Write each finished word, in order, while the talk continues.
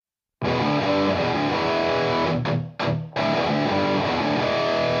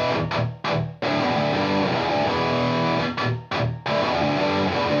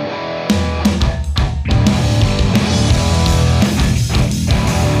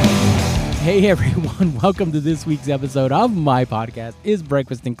Hey everyone, welcome to this week's episode of my podcast, Is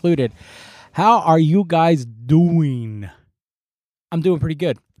Breakfast Included? How are you guys doing? I'm doing pretty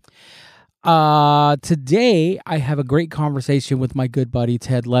good. Today, I have a great conversation with my good buddy,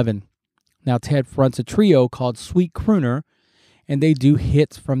 Ted Levin. Now, Ted fronts a trio called Sweet Crooner, and they do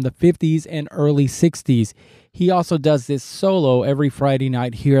hits from the 50s and early 60s. He also does this solo every Friday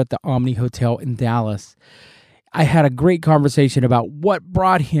night here at the Omni Hotel in Dallas. I had a great conversation about what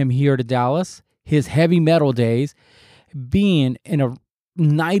brought him here to Dallas, his heavy metal days, being in a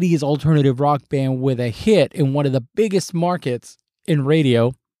 90s alternative rock band with a hit in one of the biggest markets in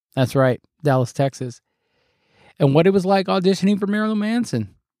radio. That's right, Dallas, Texas. And what it was like auditioning for Marilyn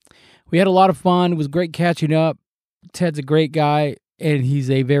Manson. We had a lot of fun. It was great catching up. Ted's a great guy, and he's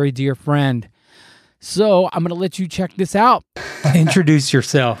a very dear friend. So I'm going to let you check this out. Introduce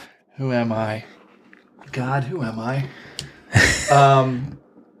yourself. Who am I? God, who am I?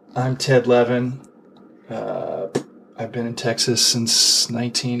 I'm Ted Levin. I've been in Texas since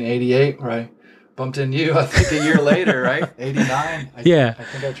 1988, where I bumped into you, I think a year later, right? 89. Yeah. I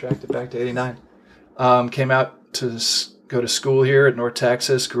think I tracked it back to 89. Came out to go to school here at North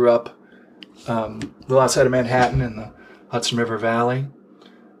Texas, grew up a little outside of Manhattan in the Hudson River Valley,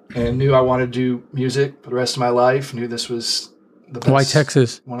 and knew I wanted to do music for the rest of my life, knew this was the best. Why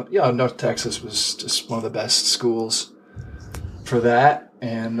Texas? North Texas was just one of the best schools for that.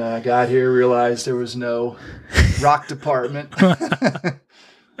 And got here, realized there was no rock department.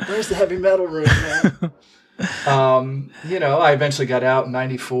 Where's the heavy metal room, man? I eventually got out in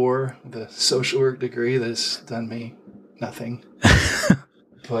 94 with a social work degree that's done me nothing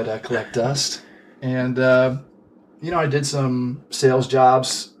but collect dust. And, I did some sales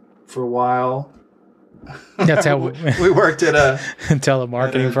jobs for a while. That's how we worked at a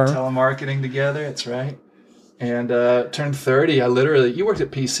telemarketing firm. Telemarketing together, that's right. And turned 30. You worked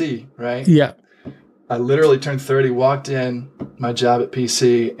at PC, right? Yeah. I literally turned 30, walked in my job at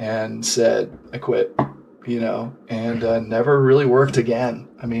PC and said, I quit, and never really worked again.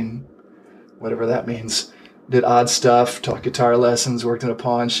 I mean, whatever that means. Did odd stuff, taught guitar lessons, worked in a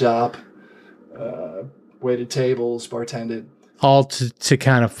pawn shop, waited tables, bartended. All to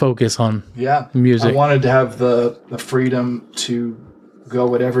kind of focus on music. I wanted to have the freedom to go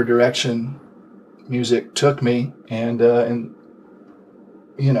whatever direction music took me. And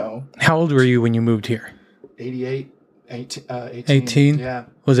How old were you when you moved here? 88, 18. 18? Yeah.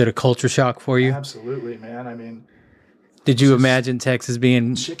 Was it a culture shock for you? Absolutely, man. I mean, did you imagine Texas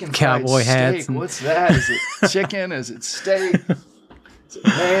being cowboy hats? What's that? Is it chicken? Is it steak? Is it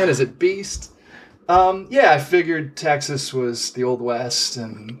man? Is it beast? I figured Texas was the Old West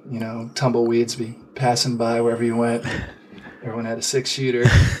and, tumbleweeds be passing by wherever you went. Everyone had a 6-shooter.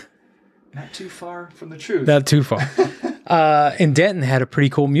 Not too far from the truth. Not too far. And Denton had a pretty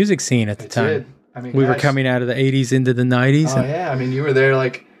cool music scene at the time. Did. I mean, we were coming out of the 80s into the 90s. Oh, yeah. I mean, you were there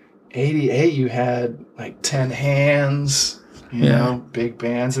like 88. You had like 10 Hands, big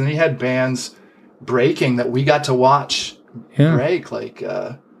bands. And then you had bands breaking that we got to watch break, like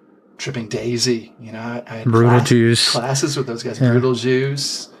Tripping Daisy. I had Brutal Juice. Classes with those guys. Yeah. Brutal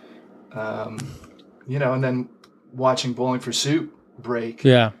Juice. And then watching Bowling for Soup break.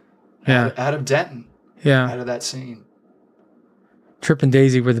 Yeah. Out of Denton. Yeah. Out of that scene. Tripp and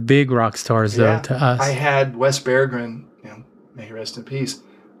Daisy were the big rock stars, though, to us. I had Wes Berggren, may he rest in peace,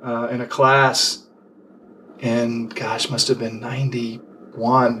 in a class in, must have been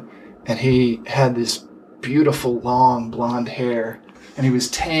 91. And he had this beautiful, long, blonde hair. And he was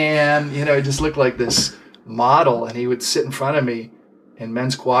tan, he just looked like this model. And he would sit in front of me in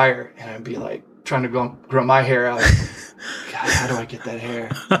men's choir. And I'd be like, trying to grow my hair out. God, how do I get that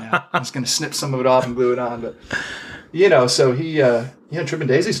hair? I was going to snip some of it off and glue it on. But, so he, Tripp and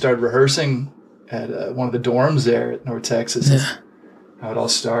Daisy started rehearsing at one of the dorms there at North Texas. Yeah. How it all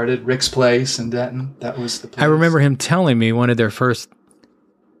started. Rick's Place in Denton. That was the place. I remember him telling me one of their first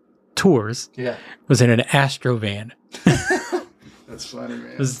tours was in an Astro van. That's funny,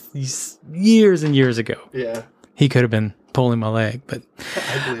 man. It was years and years ago. Yeah. He could have been pulling my leg, but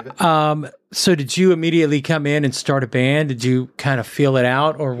I believe it. So did you immediately come in and start a band? Did you kind of feel it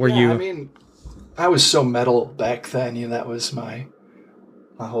out, or were you? I mean, I was so metal back then. That was my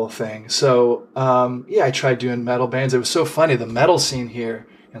whole thing. So I tried doing metal bands. It was so funny. The metal scene here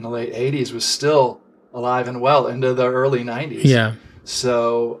in the late 80s was still alive and well into the early 90s. Yeah.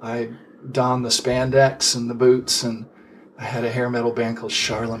 So I donned the spandex and the boots, and I had a hair metal band called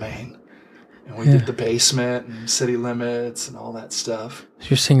Charlemagne. And we did The Basement and City Limits and all that stuff.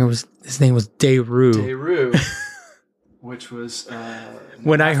 Your singer his name was Daru. Daru. which was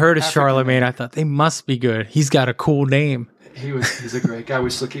when I heard of African Charlemagne, I thought they must be good. He's got a cool name. He's a great guy. We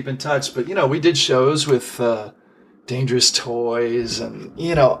still keep in touch. But, we did shows with Dangerous Toys and,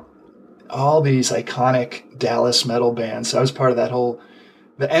 all these iconic Dallas metal bands. So I was part of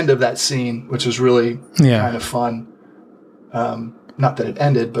the end of that scene, which was really kind of fun. Not that it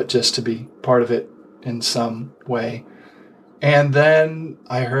ended, but just to be part of it in some way. And then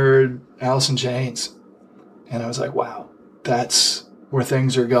I heard Alice in Chains, and I was like, wow, that's where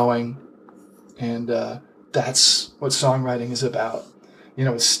things are going. And that's what songwriting is about.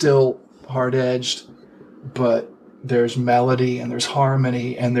 It's still hard-edged, but there's melody and there's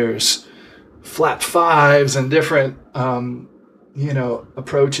harmony and there's flat fives and different,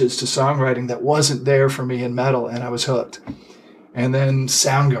 approaches to songwriting that wasn't there for me in metal, and I was hooked. And then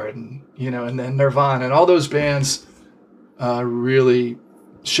Soundgarden, and then Nirvana, and all those bands really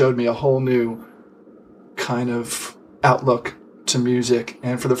showed me a whole new kind of outlook to music.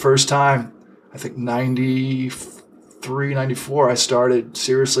 And for the first time, I think 93, 94, I started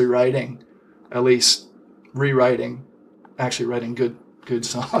seriously writing, at least rewriting, actually writing good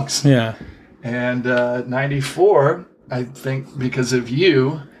songs. Yeah. And 94, I think because of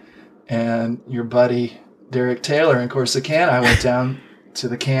you and your buddy Derek Taylor in Corsicana, I went down to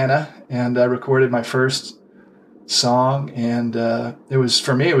the Cana and I recorded my first song. And it was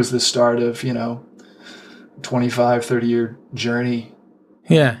the start of, 25, 30-year journey.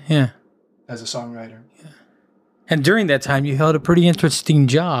 Yeah, yeah. As a songwriter. Yeah. And during that time, you held a pretty interesting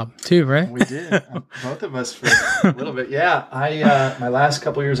job too, right? We did. Both of us for a little bit. Yeah. I my last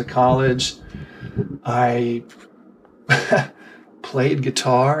couple years of college, I played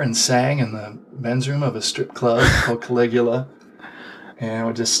guitar and sang in the men's room of a strip club called Caligula. And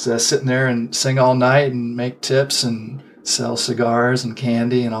we'd just sit in there and sing all night and make tips and sell cigars and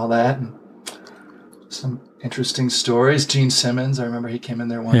candy and all that. And some interesting stories. Gene Simmons, I remember he came in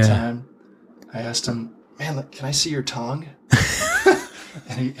there one time. I asked him, man, look, can I see your tongue?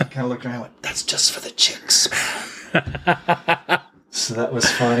 And he kind of looked around and went, that's just for the chicks, man. So that was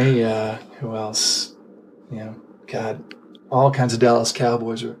funny. Who else? God, all kinds of Dallas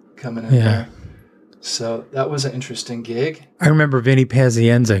Cowboys were coming in there. So that was an interesting gig. I remember Vinny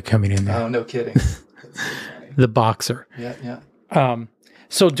Pazienza coming in there. Oh, no kidding. That's so funny. The boxer. Yeah.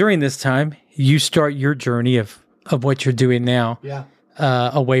 So during this time, you start your journey of what you're doing now. Yeah.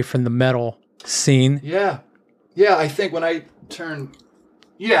 Away from the metal scene. Yeah. I think when I turned,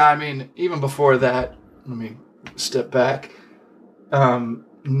 even before that, let me step back.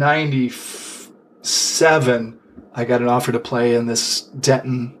 97, I got an offer to play in this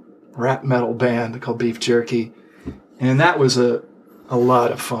Denton rap metal band called Beef Jerky. And that was a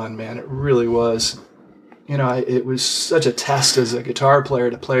lot of fun, man. It really was. It was such a test as a guitar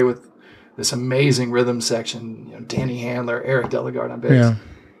player to play with this amazing rhythm section, Danny Handler, Eric Delegard on bass. Yeah.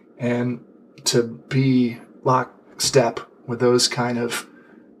 And to be lockstep with those kind of,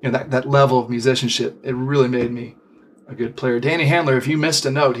 that level of musicianship, it really made me a good player. Danny Handler, if you missed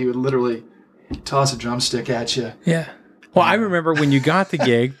a note, he would literally toss a drumstick at you. Yeah. Well, I remember when you got the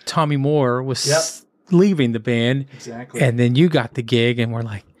gig, Tommy Moore was leaving the band. Exactly. And then you got the gig and we're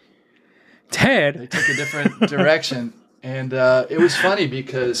like, Ted. They took a different direction. And it was funny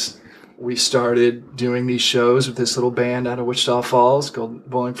because we started doing these shows with this little band out of Wichita Falls called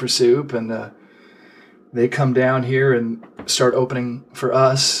Bowling for Soup. And they come down here and start opening for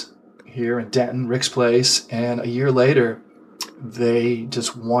us here in Denton, Rick's Place. And a year later, they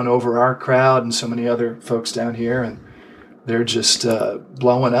just won over our crowd and so many other folks down here. And they're just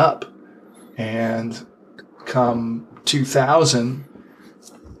blowing up. And come 2000,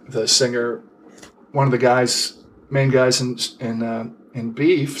 the singer, one of the main guys in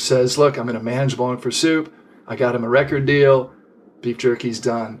Beef, says, look, I'm going to manage Bowling for Soup. I got him a record deal. Beef Jerky's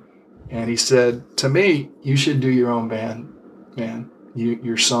done. And he said to me, you should do your own band, man.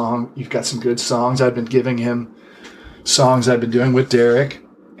 Your song, you've got some good songs. I've been giving him songs I've been doing with Derek.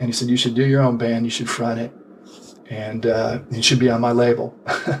 And he said, you should do your own band. You should front it. And it should be on my label.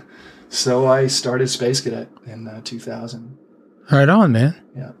 So I started Space Cadet in 2000. Right on, man.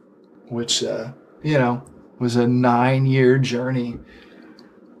 Yeah. Which, was a 9-year journey.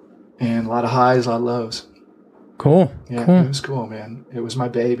 And a lot of highs, a lot of lows. Cool. Yeah, cool. It was cool, man. It was my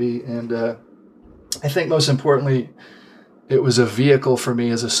baby. And I think most importantly, it was a vehicle for me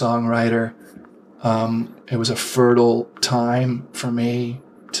as a songwriter. It was a fertile time for me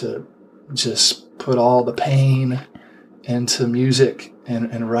to just put all the pain into music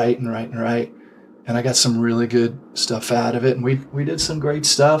and write. And I got some really good stuff out of it. And we did some great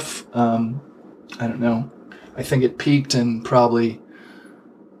stuff. I don't know. I think it peaked in probably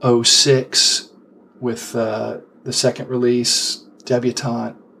 06 with the second release,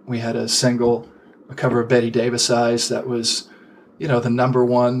 Debutante, we had a single, a cover of Betty Davis Eyes that was, the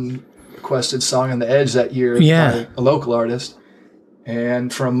 #1 requested song on the Edge that year by a local artist.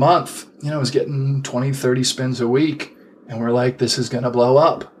 And for a month, I was getting 20, 30 spins a week. And we're like, this is going to blow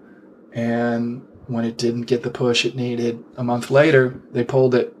up. And when it didn't get the push it needed, a month later, they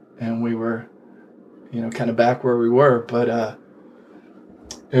pulled it. And we were, kind of back where we were. But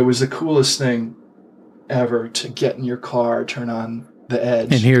it was the coolest thing ever to get in your car, turn on the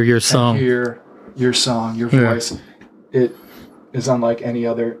Edge. And hear your song. And hear your song, your voice. It is unlike any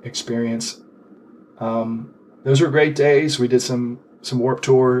other experience. Those were great days. We did some Warped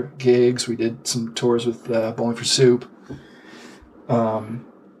Tour gigs. We did some tours with Bowling for Soup.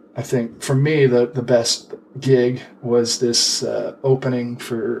 I think for me, the best gig was this opening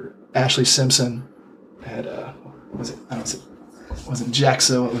for Ashley Simpson at, it wasn't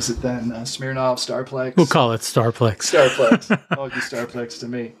Jaxo, what was it then? Smirnoff, Starplex? We'll call it Starplex. Starplex. I'll give Starplex to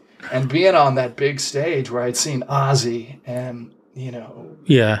me. And being on that big stage where I'd seen Ozzy and,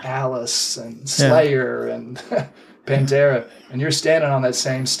 Alice and Slayer and Pantera, and you're standing on that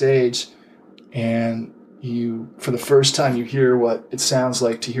same stage and you, for the first time, you hear what it sounds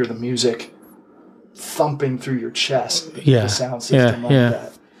like to hear the music thumping through your chest. The sound system like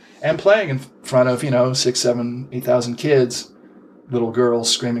that. And playing in front of, 6,000, 7,000, 8,000 kids, little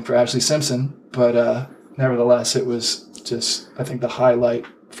girls screaming for Ashley Simpson. But nevertheless, it was just, I think, the highlight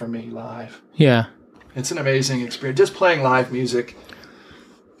for me live. Yeah. It's an amazing experience. Just playing live music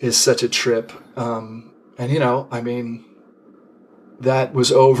is such a trip. That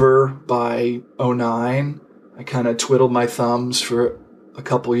was over by 2009. I kind of twiddled my thumbs for a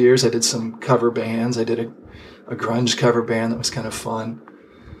couple years. I did some cover bands. I did a grunge cover band that was kind of fun.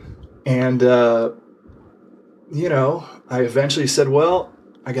 And, I eventually said, well,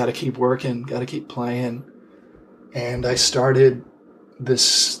 I got to keep working, got to keep playing. And I started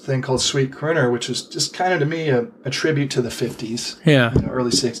this thing called Sweet Crooner, which was just kind of, to me, a tribute to the 50s,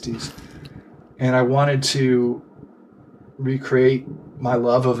 early 60s. And I wanted to recreate my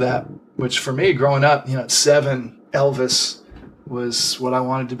love of that, which for me, growing up, at 7, Elvis was what I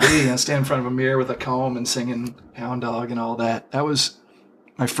wanted to be. Stand in front of a mirror with a comb and singing Hound Dog and all that. That was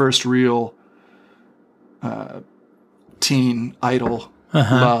my first real teen idol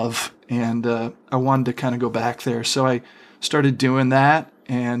love. And I wanted to kind of go back there. So I started doing that,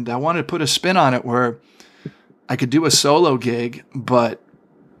 and I wanted to put a spin on it where I could do a solo gig, but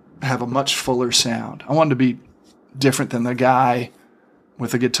have a much fuller sound. I wanted to be different than the guy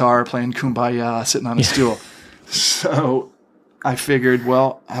with a guitar playing Kumbaya sitting on a stool. So I figured,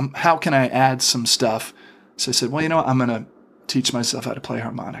 well, how can I add some stuff? So I said, well, I'm going to teach myself how to play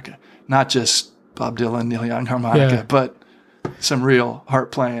harmonica. Not just Bob Dylan, Neil Young harmonica, but some real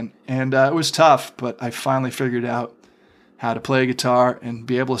harp playing. And it was tough, but I finally figured out how to play guitar and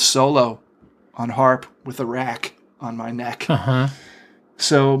be able to solo on harp with a rack on my neck.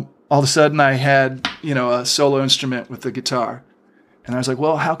 So all of a sudden I had, a solo instrument with the guitar. And I was like,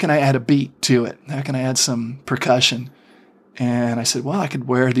 well, how can I add a beat to it? How can I add some percussion? And I said, well, I could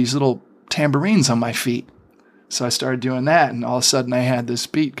wear these little tambourines on my feet. So I started doing that, and all of a sudden I had this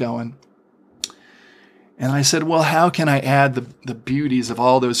beat going. And I said, well, how can I add the beauties of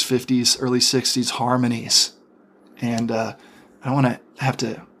all those 50s, early 60s harmonies? And I don't want to have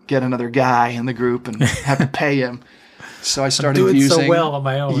to get another guy in the group and have to pay him. So I started using... so well on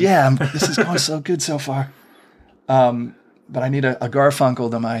my own. Yeah, this is going so good so far. But I need a Garfunkel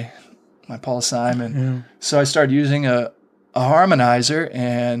to my Paul Simon. Yeah. So I started using a harmonizer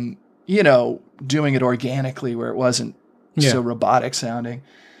and, doing it organically where it wasn't so robotic sounding.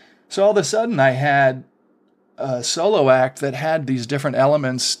 So all of a sudden I had a solo act that had these different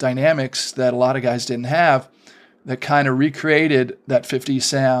elements, dynamics that a lot of guys didn't have, that kind of recreated that 50s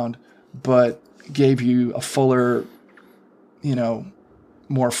sound, but gave you a fuller,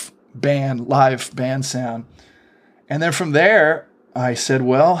 more live band sound. And then from there, I said,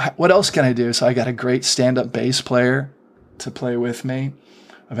 well, what else can I do? So I got a great stand-up bass player to play with me.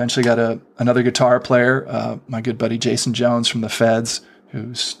 Eventually got another guitar player, my good buddy Jason Jones from the Feds,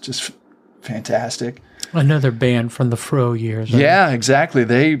 who's just fantastic. Another band from the Fro years. Yeah, exactly.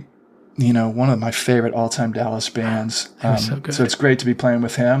 They, one of my favorite all-time Dallas bands. So good. So it's great to be playing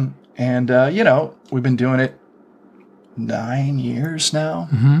with him. And, we've been doing it 9 years now,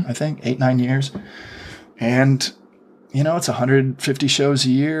 I think, 8, 9 years. And, it's 150 shows a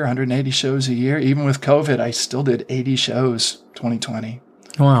year, 180 shows a year. Even with COVID, I still did 80 shows 2020.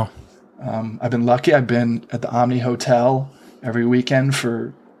 Wow. I've been lucky. I've been at the Omni Hotel every weekend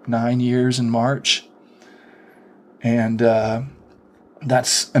for 9 years in March. And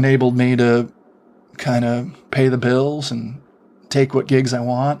that's enabled me to kind of pay the bills and take what gigs I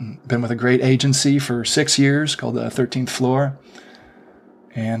want. And been with a great agency for 6 years called the 13th Floor.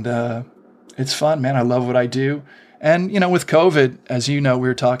 And it's fun, man. I love what I do. And, with COVID, as you know, we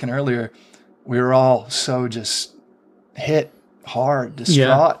were talking earlier, we were all so just hit hard,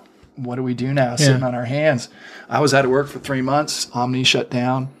 distraught. Yeah. What do we do now? Sitting on our hands. I was out of work for 3 months. Omni shut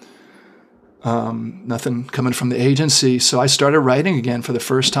down. Nothing coming from the agency. So I started writing again for the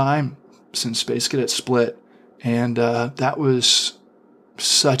first time since Space Cadet split. And that was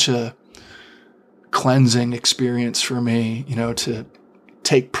such a cleansing experience for me, to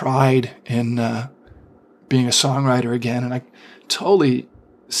take pride in being a songwriter again. And I totally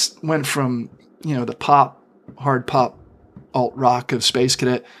went from, the pop, hard pop, alt rock of Space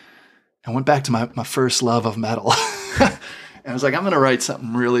Cadet and went back to my first love of metal. And I was like, I'm going to write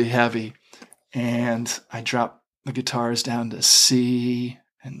something really heavy. And I dropped the guitars down to C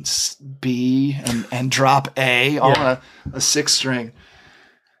and B and drop A, all on a 6-string.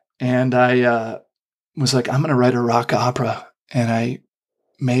 And I was like, I'm going to write a rock opera. And I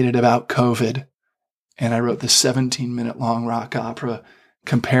made it about COVID. And I wrote this 17-minute long rock opera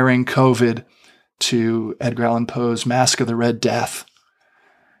comparing COVID to Edgar Allan Poe's Masque of the Red Death,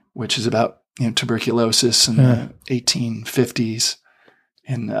 which is about tuberculosis in the 1850s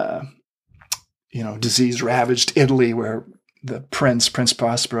in disease-ravaged Italy, where the Prince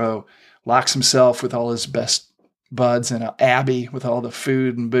Prospero, locks himself with all his best buds in an abbey with all the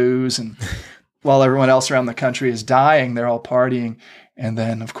food and booze, and while everyone else around the country is dying, they're all partying. And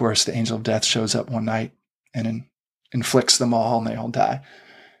then, of course, the angel of death shows up one night and inflicts them all, and they all die.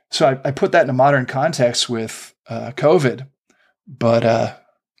 So I put that in a modern context with COVID, but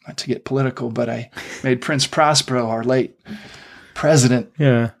not to get political, but I made Prince Prospero, our late president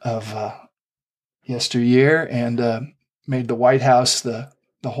of yesteryear, and made the White House the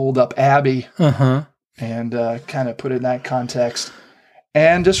hold-up abbey, and kind of put it in that context,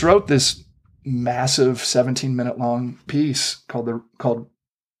 and just wrote this massive 17-minute long piece called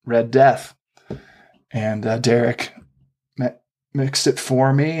Red Death. And Derek mixed it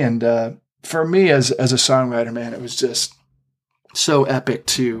for me. And for me as a songwriter, man, it was just so epic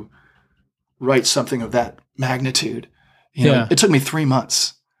to write something of that magnitude. It took me 3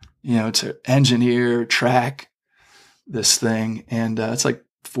 months, to engineer, track this thing. And it's like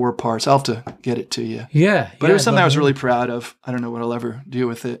 4 parts. I'll have to get it to you. Yeah. But it was something I was really proud of. I don't know what I'll ever do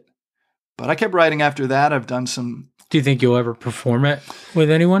with it. But I kept writing after that. I've done some. Do you think you'll ever perform it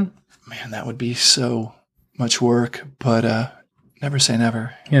with anyone? Man, that would be so much work, but never say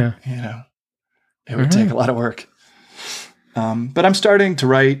never. Yeah. It would take a lot of work. But I'm starting to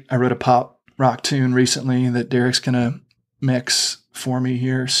write. I wrote a pop rock tune recently that Derek's going to mix for me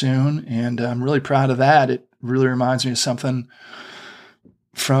here soon, and I'm really proud of that. It really reminds me of something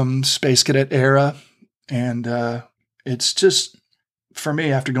from Space Cadet era, and it's just, for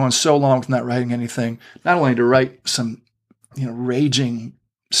me, after going so long with not writing anything, not only to write some, raging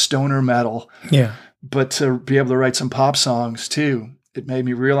stoner metal, but to be able to write some pop songs too. It made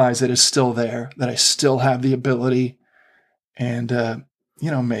me realize that it's still there, that I still have the ability, and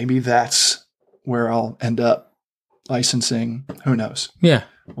maybe that's where I'll end up licensing. Who knows? Yeah,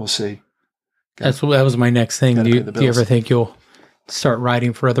 we'll see. That was my next thing. Do you ever think you'll start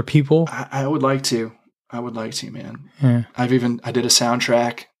writing for other people? I would like to. Man. Yeah. I did a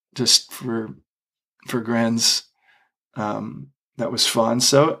soundtrack just for Grins. That was fun.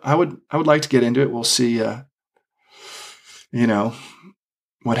 So I would like to get into it. We'll see,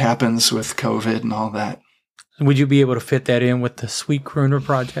 what happens with COVID and all that. Would you be able to fit that in with the Sweet Crooner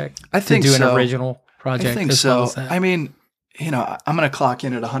project? I think so. To do an original project? I think so. I mean, I'm going to clock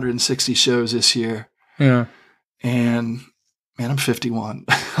in at 160 shows this year. Yeah. And man, I'm 51,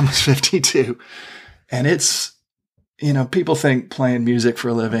 almost 52. And it's, people think playing music for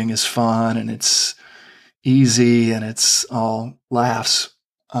a living is fun and it's easy and it's all laughs.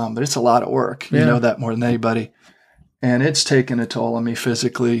 But it's a lot of work. You know that more than anybody. And it's taken a toll on me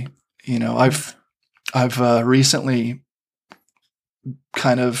physically. I've recently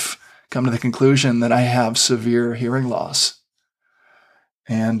kind of come to the conclusion that I have severe hearing loss.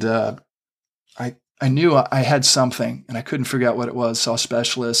 And I knew I had something and I couldn't figure out what it was, saw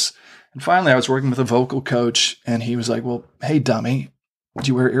specialists. And finally I was working with a vocal coach and he was like, well, hey, dummy, do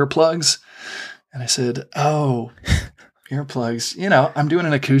you wear earplugs? And I said, oh, earplugs. I'm doing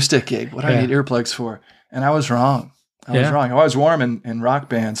an acoustic gig. What do I need earplugs for? And I was wrong. I was warm in rock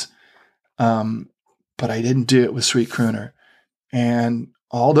bands, but I didn't do it with Sweet Crooner. And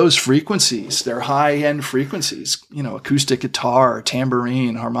all those frequencies, they're high-end frequencies, acoustic guitar,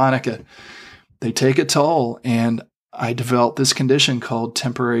 tambourine, harmonica, they take a toll. And I developed this condition called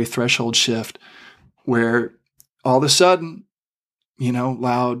temporary threshold shift, where all of a sudden,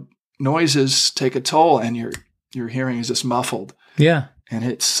 loud noises take a toll and your hearing is just muffled. Yeah. And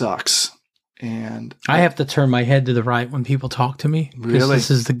it sucks. And I have to turn my head to the right when people talk to me. Really? This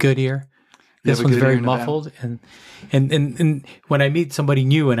is the good ear. This one's very muffled. And when I meet somebody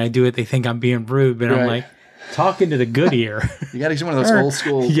new and I do it, they think I'm being rude, but I'm like, talking to the good ear. You got to use one of those old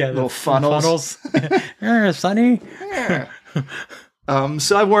school little funnels. Sonny.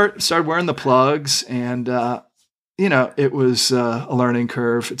 So I started wearing the plugs, and it was a learning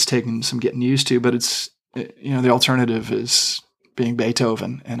curve. It's taken some getting used to, but it's the alternative is being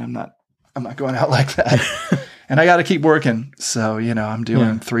Beethoven, and I'm not going out like that. And I got to keep working. So I'm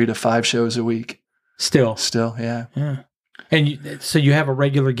doing 3 to 5 shows a week. Still, yeah. And so you have a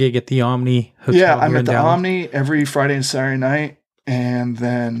regular gig at the Omni Hotel? Yeah, I'm at the Omni every Friday and Saturday night, and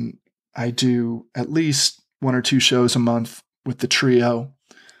then I do at least 1 or 2 shows a month with the trio.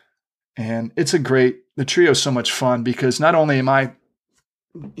 And the trio is so much fun because not only am I,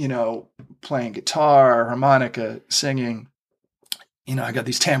 playing guitar, harmonica, singing, I got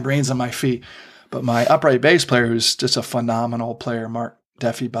these tambourines on my feet, but my upright bass player, who's just a phenomenal player, Mark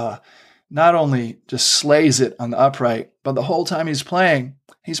Deffiba, not only just slays it on the upright, but the whole time he's playing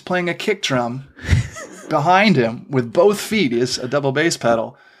a kick drum behind him with both feet. Is a double bass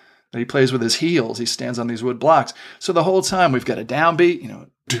pedal that he plays with his heels. He stands on these wood blocks. So the whole time we've got a downbeat,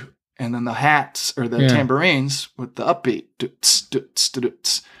 and then the hats or the tambourines with the upbeat,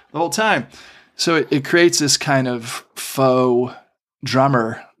 the whole time. So it creates this kind of faux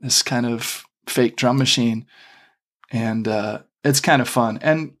drummer, this kind of fake drum machine. And it's kind of fun.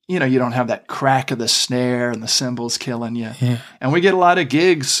 And, you don't have that crack of the snare and the cymbals killing you. Yeah. And we get a lot of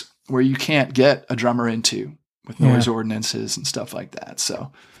gigs where you can't get a drummer into with noise ordinances and stuff like that.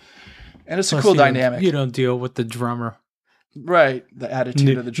 So, and it's a cool dynamic. You don't deal with the drummer. Right. The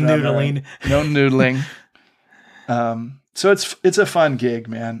attitude of the drummer. Noodling. No noodling. So it's a fun gig,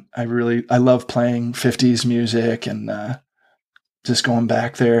 man. I love playing 50s music and just going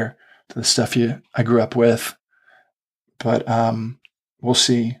back there to the stuff I grew up with. But we'll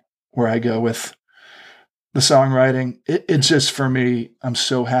see where I go with the songwriting. It's just, for me, I'm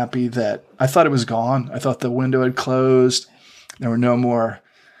so happy that I thought it was gone. I thought the window had closed. There were no more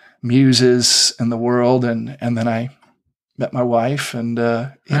muses in the world. And then I met my wife, and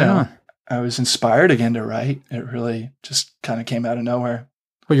I was inspired again to write. It really just kind of came out of nowhere.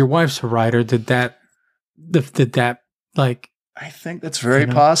 Well, your wife's a writer. Did that I think that's very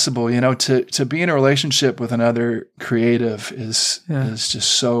possible. To be in a relationship with another creative is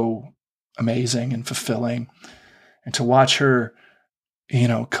just so amazing and fulfilling. And to watch her,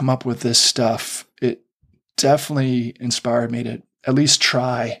 come up with this stuff, it definitely inspired me to at least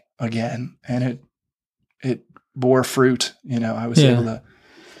try again. And it bore fruit. I was able to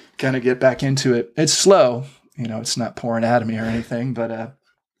kind of get back into it. It's slow. It's not pouring out of me or anything, but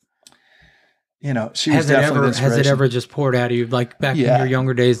she was definitely the inspiration. Has it ever just poured out of you, like back in your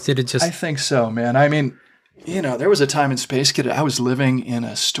younger days? Did it just? I think so, man. I mean, there was a time in Space Kid I was living in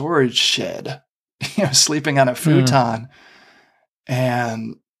a storage shed, sleeping on a futon,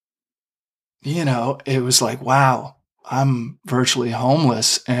 and it was like, wow, I'm virtually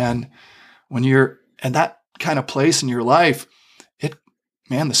homeless. And when you're in that kind of place in your life,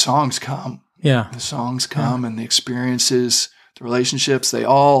 the songs come. Yeah, the songs come, and the experiences, the relationships, they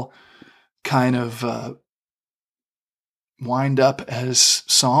all kind of wind up as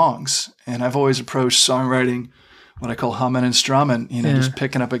songs. And I've always approached songwriting what I call humming and strumming, just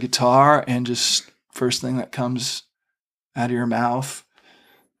picking up a guitar and just first thing that comes out of your mouth,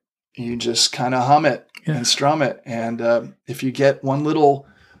 you just kind of hum it and strum it. And if you get one little,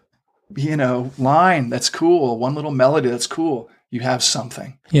 line that's cool, one little melody that's cool, you have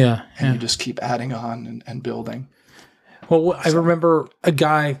something. Yeah. And you just keep adding on and building. Well, I remember a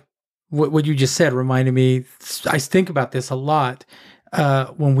guy, what you just said reminded me, I think about this a lot.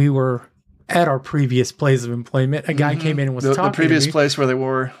 When we were at our previous place of employment, a guy came in and was talking to me. The previous place where they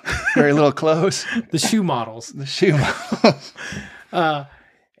wore very little clothes. The shoe models. The shoe models.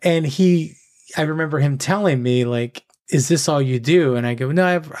 And I remember him telling me, like, is this all you do? And I go, no,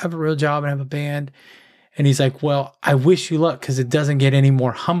 I have a real job and I have a band. And he's like, well, I wish you luck because it doesn't get any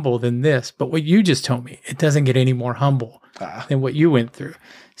more humble than this. But what you just told me, it doesn't get any more humble than what you went through.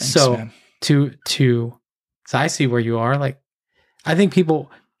 Thanks, so man. So I see where you are. Like, I think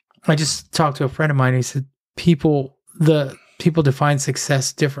I just talked to a friend of mine and he said, people define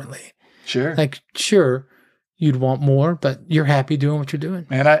success differently. Sure. Like, sure, you'd want more, but you're happy doing what you're doing.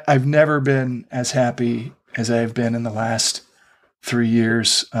 Man, I've never been as happy as I've been in the last 3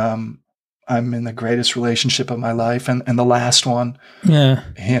 years. I'm in the greatest relationship of my life and the last one. Yeah.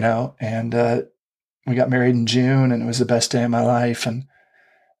 And we got married in June, and it was the best day of my life. And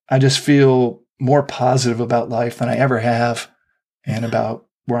I just feel more positive about life than I ever have, and about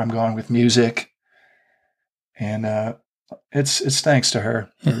where I'm going with music. And it's thanks to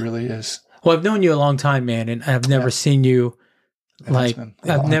her. It really is. Well, I've known you a long time, man, and I've never seen you like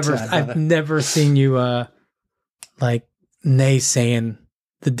I've never seen you like naysaying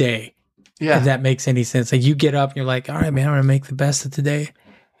the day. Yeah. If that makes any sense. Like you get up and you're like, all right, man, I'm gonna make the best of today.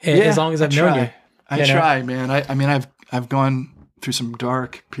 As long as I've known you. I try, man. I mean I've gone through some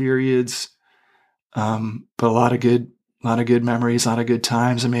dark periods, but a lot of good memories, a lot of good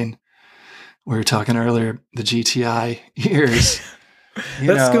times. I mean, we were talking earlier, the GTI years.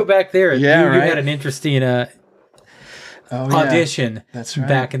 Let's go back there. Yeah, you had an interesting audition. That's right.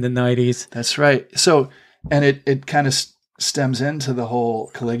 Back in the 90s. That's right. So, and it kind of stems into the whole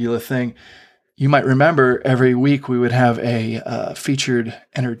Caligula thing. You might remember every week we would have a featured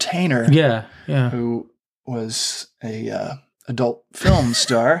entertainer. Yeah. Who was a adult film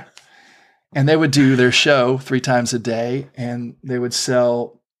star, and they would do their show 3 times a day, and they would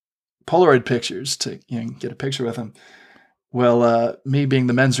sell Polaroid pictures to get a picture with them. Well, me being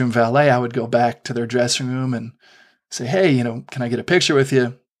the men's room valet, I would go back to their dressing room and say, hey, can I get a picture with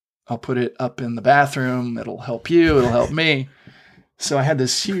you? I'll put it up in the bathroom. It'll help you. It'll help me. So I had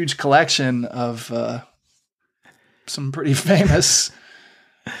this huge collection of some pretty famous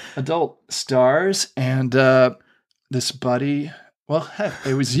adult stars. And this buddy, well, heck,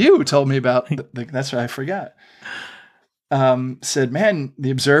 it was you who told me about, that's what I forgot. Said, man,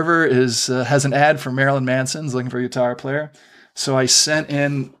 the Observer has an ad for Marilyn Manson's looking for a guitar player. So I sent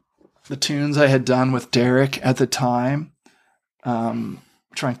in the tunes I had done with Derek at the time,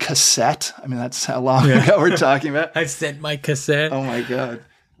 trying cassette. I mean, that's how long ago we're talking about. I sent my cassette. Oh my God.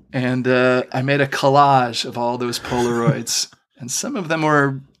 And I made a collage of all those Polaroids, and some of them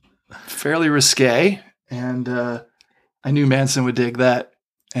were fairly risque, and I knew Manson would dig that.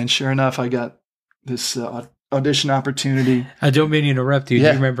 And sure enough, I got this audition opportunity. I don't mean to interrupt you. Yeah. Do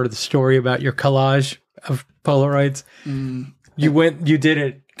you remember the story about your collage of Polaroids? You did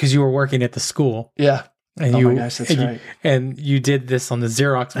it because you were working at the school. Yeah. And my gosh, that's right. And you did this on the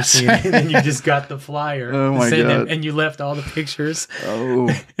Xerox machine, right. and then you just got the flyer. Oh my God. And you left all the pictures. Oh,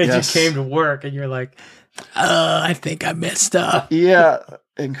 and yes. you came to work, and you're like, I think I messed up. Yeah,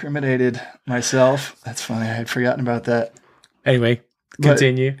 incriminated myself. That's funny. I had forgotten about that. Anyway,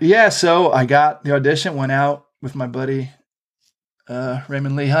 continue. Yeah, so I got the audition, went out with my buddy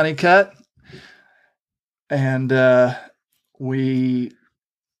Raymond Lee Honeycutt, and we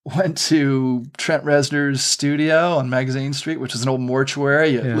went to Trent Reznor's studio on Magazine Street, which is an old mortuary.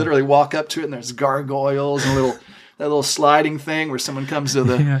 You literally walk up to it, and there's gargoyles and that little sliding thing where someone comes to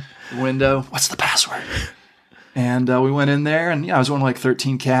the window. What's the password? And we went in there, and I was one of like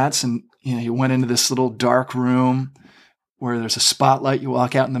 13 cats, and you went into this little dark room where there's a spotlight. You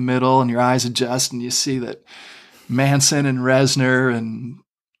walk out in the middle, and your eyes adjust, and you see that Manson and Reznor and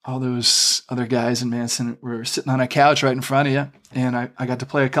all those other guys in Manson were sitting on a couch right in front of you. And I got to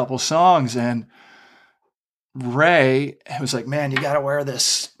play a couple songs, and Ray was like, man, you got to wear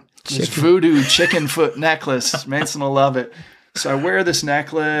this voodoo chicken foot necklace. Manson will love it. So I wear this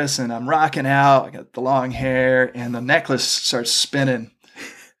necklace, and I'm rocking out. I got the long hair, and the necklace starts spinning,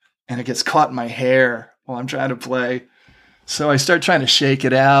 and it gets caught in my hair while I'm trying to play. So I start trying to shake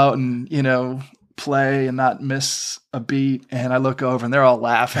it out and, play and not miss a beat. And I look over, and they're all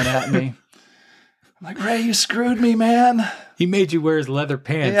laughing at me. I'm like, Ray, you screwed me, man. He made you wear his leather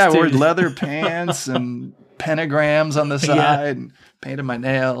pants. Yeah, I wore leather pants and pentagrams on the side and painted my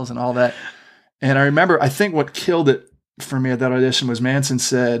nails and all that. And I remember, I think what killed it for me at that audition was Manson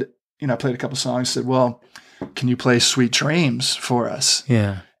said, I played a couple songs, said, well, can you play Sweet Dreams for us?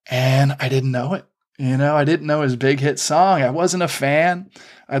 Yeah. And I didn't know it. I didn't know his big hit song. I wasn't a fan.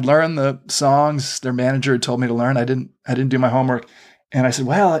 I'd learned the songs their manager had told me to learn. I didn't do my homework. And I said,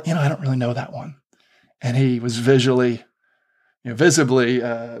 well, I don't really know that one. And he was visibly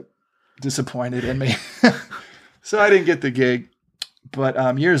disappointed in me. So I didn't get the gig.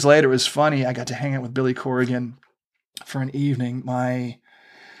 But years later, it was funny. I got to hang out with Billy Corrigan for an evening. My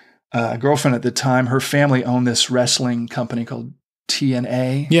girlfriend at the time, her family owned this wrestling company called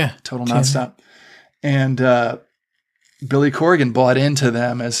TNA. Yeah. Total Nonstop. And Billy Corrigan bought into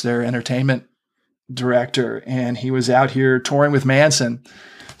them as their entertainment director. And he was out here touring with Manson.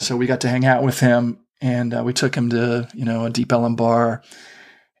 So we got to hang out with him. And we took him to, a Deep Ellum bar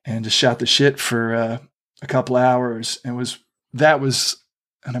and just shot the shit for a couple hours. And that was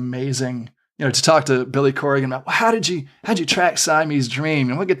an amazing, to talk to Billy Corrigan about, well, how'd you track Siamese Dream?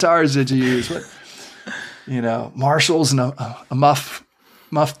 And what guitars did you use? What, Marshalls and a muff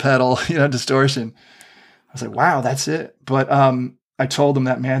muff pedal, distortion. I was like, wow, that's it. But I told him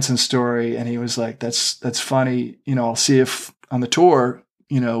that Manson story, and he was like, that's funny. I'll see if on the tour,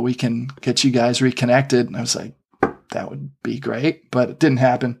 we can get you guys reconnected. And I was like, that would be great, but it didn't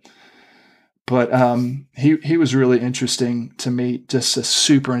happen. But he was really interesting to meet, just a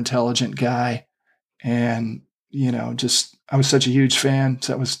super intelligent guy. And, I was such a huge fan.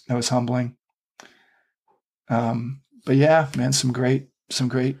 So that was humbling. But yeah, man, some great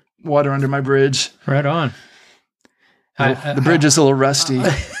water under my bridge. Right on. The bridge is a little rusty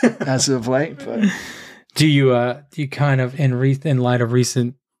as of late, but do you kind of in light of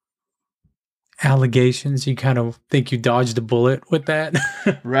recent allegations, you kind of think you dodged a bullet with that?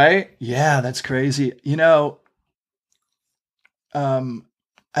 Right? Yeah, that's crazy. I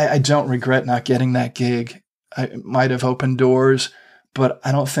don't regret not getting that gig. I might have opened doors, but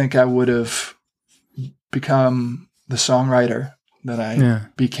I don't think I would have become the songwriter that I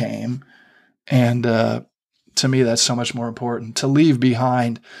became. And to me, that's so much more important. To leave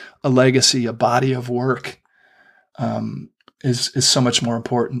behind a legacy, a body of work, is so much more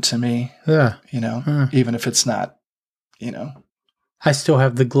important to me. Yeah. Even if it's not, I still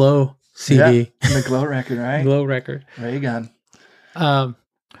have the Glow CD. Yeah, the Glow record, right? Glow record. Ray Gun.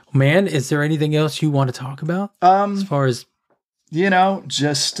 Man, is there anything else you want to talk about? As far as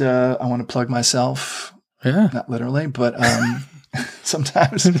just I want to plug myself. Yeah. Not literally, but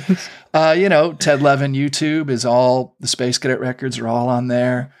sometimes. Ted Levin YouTube is all the Space Cadet records are all on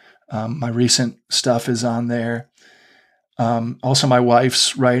there. My recent stuff is on there. Also, my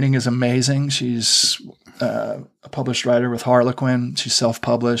wife's writing is amazing. She's a published writer with Harlequin. She's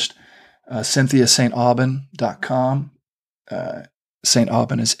self-published. CynthiaSt.Aubin.com. St.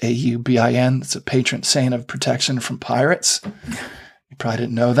 Aubin is Aubin. It's a patron saint of protection from pirates. You probably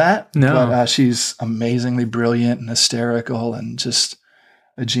didn't know that. No. But she's amazingly brilliant and hysterical and just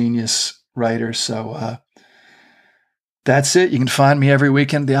a genius writer. So that's it. You can find me every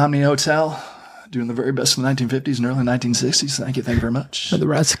weekend at the Omni Hotel, doing the very best of the 1950s and early 1960s. Thank you very much. The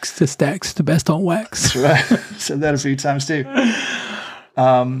rest to stacks, the best on wax. That's right. Said that a few times too.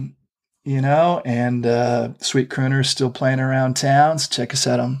 And Sweet Crooner's still playing around town. So check us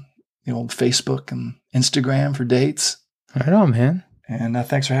out on the old Facebook and Instagram for dates. Right on, man. And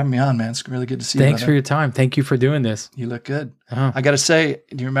thanks for having me on, man. It's really good to see you. Thanks for your time. Thank you for doing this. You look good. Oh. I got to say,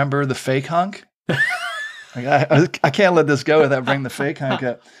 do you remember the fake hunk? I can't let this go without bringing the fake hunk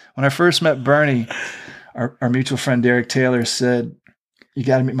up. When I first met Bernie, our mutual friend Derek Taylor said, you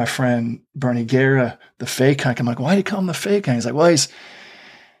got to meet my friend Bernie Guerra, the fake hunk. I'm like, why do you call him the fake hunk? He's like, well,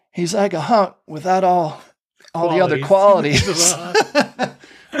 he's like a hunk without all the other qualities.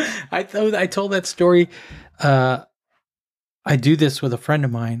 I told that story. I do this with a friend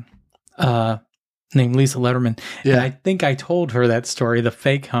of mine named Lisa Letterman. Yeah. And I think I told her that story, the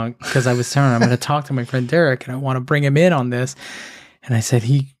fake hunk, because I was telling her I'm going to talk to my friend Derek and I want to bring him in on this. And I said,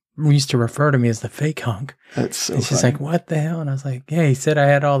 he used to refer to me as the fake hunk. That's so and she's funny. like, what the hell? And I was like, yeah, he said I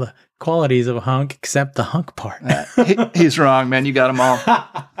had all the qualities of a hunk except the hunk part. He's wrong, man. You got them all.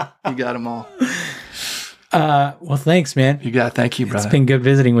 You got them all. Well, thanks, man. Thank you, brother. It's been good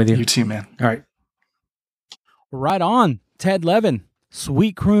visiting with you. You too, man. All right. Right on. Ted Levin,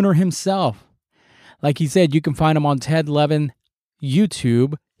 Sweet Crooner himself. Like he said, you can find him on Ted Levin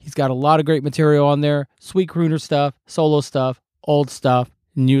YouTube. He's got a lot of great material on there. Sweet Crooner stuff, solo stuff, old stuff,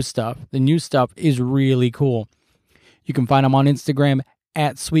 new stuff. The new stuff is really cool. You can find him on Instagram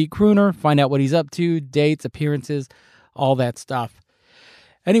at Sweet Crooner. Find out what he's up to, dates, appearances, all that stuff.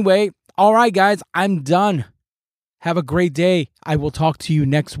 Anyway, all right, guys, I'm done. Have a great day. I will talk to you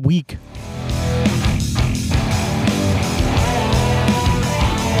next week.